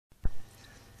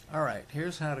Alright,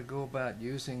 here's how to go about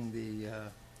using the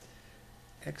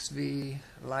XV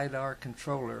Lidar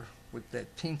controller with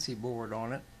that teensy board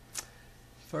on it.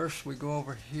 First we go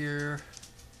over here,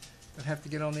 we'll have to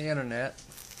get on the internet,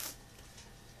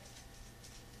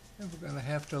 and we're going to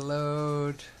have to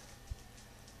load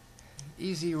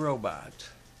Easy Robot.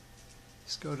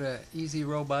 Let's go to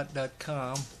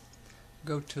easyrobot.com,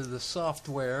 go to the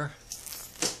software,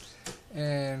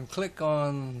 and click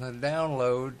on the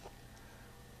download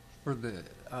for the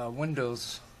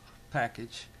Windows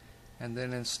package, and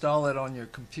then install it on your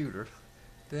computer.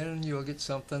 Then you'll get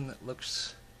something that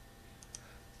looks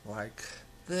like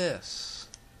this.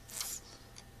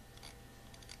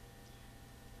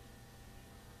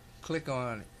 Click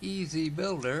on Easy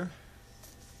Builder.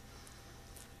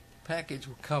 Package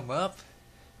will come up.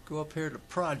 Go up here to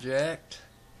Project,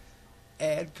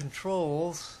 Add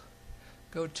Controls,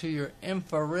 go to your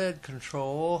infrared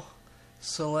control,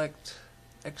 select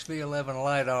XV11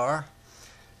 Lidar,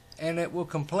 and it will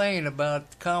complain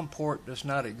about the COM port does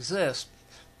not exist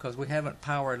because we haven't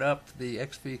powered up the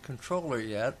XV controller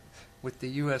yet with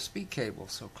the USB cable.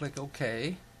 So click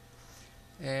OK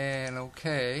and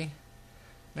OK.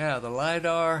 Now the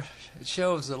Lidar, it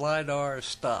shows the Lidar is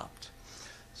stopped.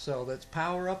 So let's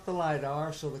power up the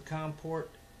Lidar so the COM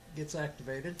port gets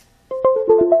activated,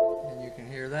 and you can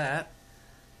hear that.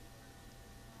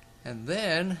 And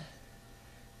then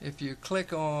if you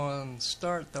click on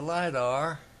Start the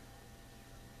Lidar,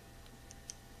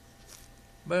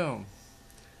 boom,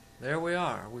 there we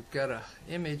are. We've got an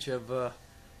image of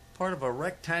part of a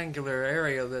rectangular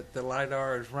area that the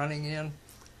Lidar is running in.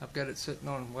 I've got it sitting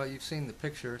on, well, you've seen the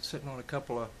picture, it's sitting on a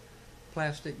couple of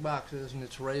plastic boxes, and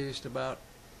it's raised about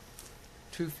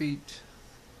 2 feet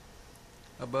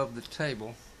above the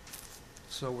table.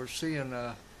 So we're seeing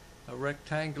a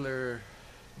rectangular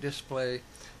display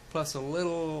plus a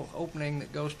little opening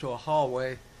that goes to a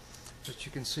hallway that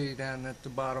you can see down at the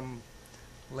bottom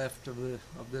left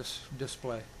of this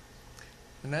display.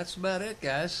 And that's about it,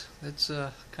 guys. It's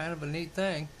kind of a neat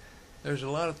thing. There's a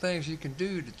lot of things you can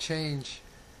do to change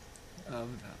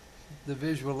the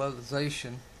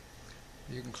visualization.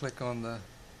 You can click on the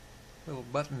little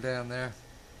button down there,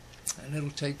 and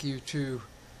it'll take you to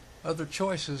other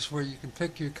choices where you can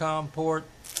pick your COM port.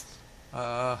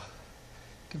 You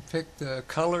can pick the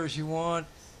colors you want.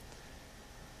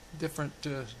 Different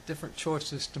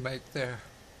choices to make there.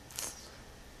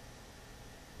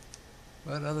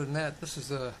 But other than that, this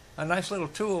is a nice little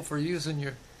tool for using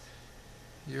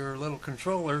your little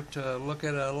controller to look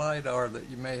at a Lidar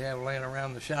that you may have laying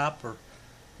around the shop or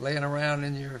laying around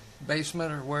in your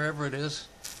basement or wherever it is.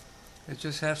 It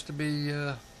just has to be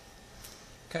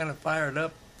kind of fired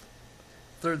up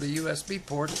through the USB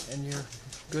port, and you're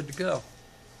good to go.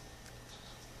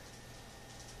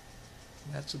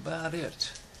 That's about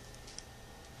it.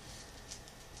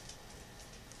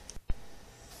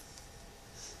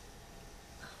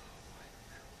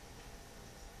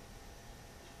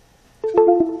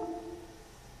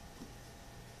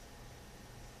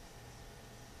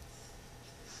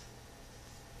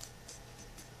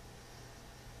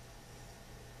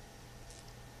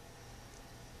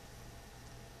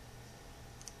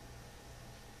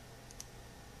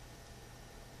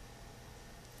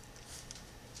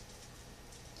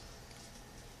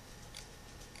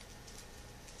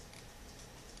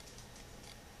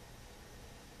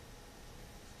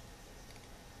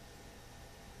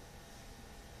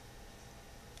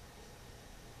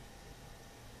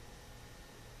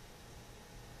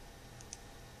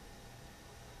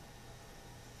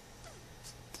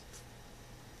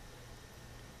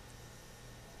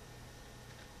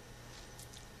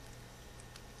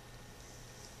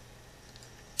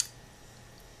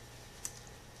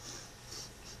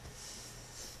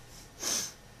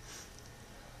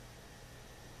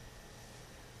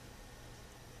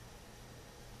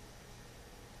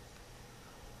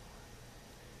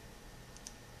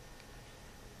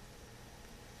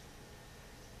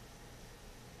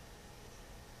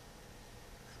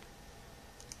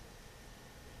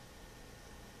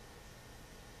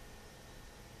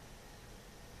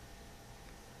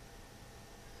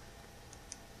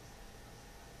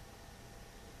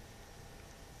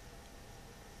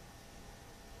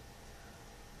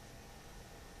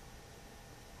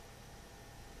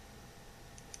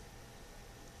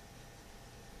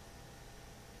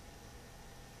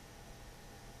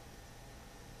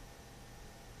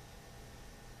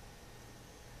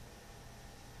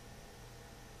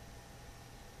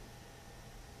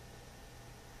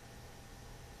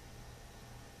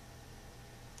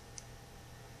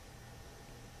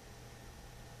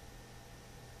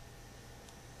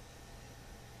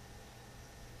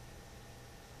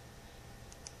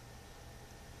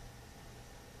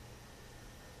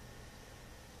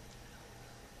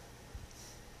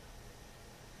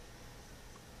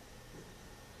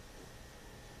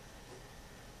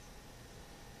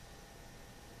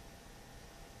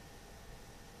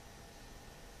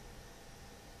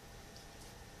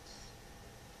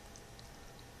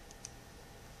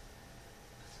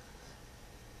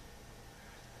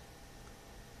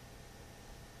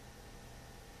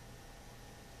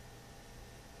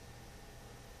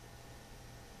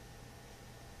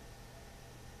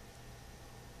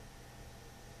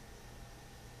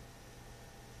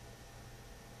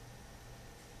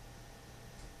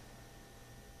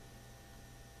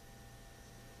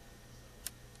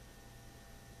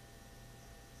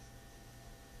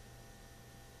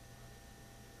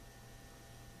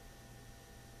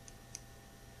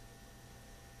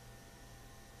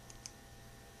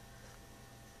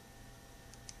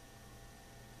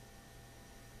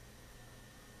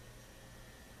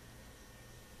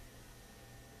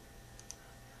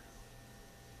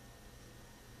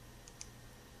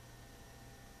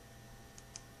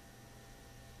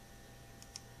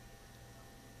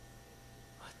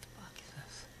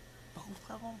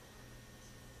 problem?